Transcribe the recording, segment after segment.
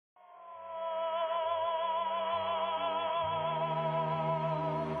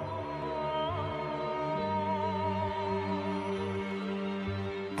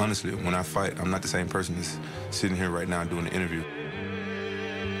Honestly, when I fight, I'm not the same person that's sitting here right now doing the interview.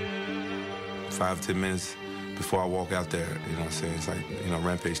 5 to 10 minutes before I walk out there, you know what I'm saying? It's like, you know,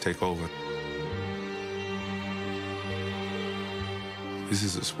 Rampage take over. This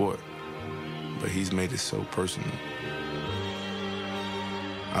is a sport, but he's made it so personal.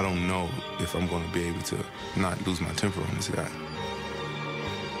 I don't know if I'm going to be able to not lose my temper on this guy.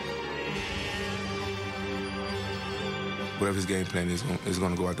 Whatever his game plan is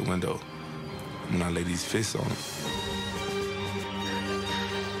going to go out the window when I lay these fists on him.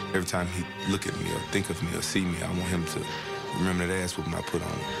 Every time he look at me or think of me or see me, I want him to remember that ass whooping I put on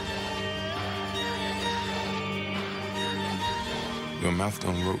him. Your mouth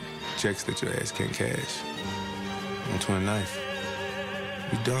don't wrote checks that your ass can't cash. On 29th,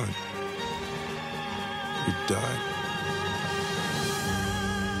 you're done. You're done.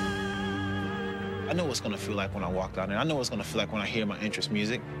 I know what it's gonna feel like when I walk out there. I know what it's gonna feel like when I hear my entrance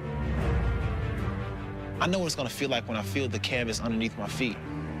music. I know what it's gonna feel like when I feel the canvas underneath my feet.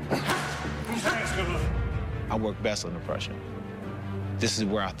 I work best under pressure. This is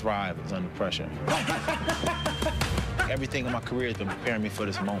where I thrive, is under pressure. Everything in my career has been preparing me for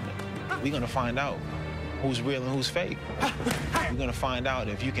this moment. We're gonna find out who's real and who's fake. We're gonna find out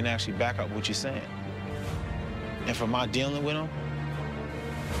if you can actually back up what you're saying. And for my dealing with him,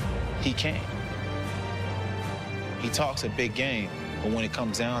 he can't. He talks a big game, but when it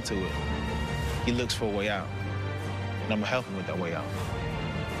comes down to it, he looks for a way out. And I'm gonna help him with that way out.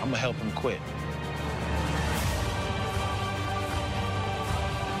 I'm gonna help him quit.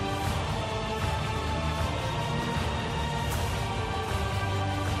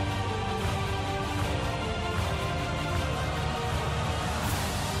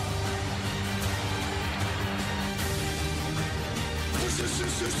 This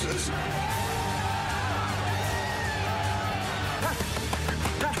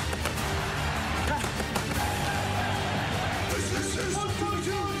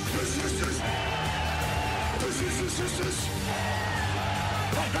is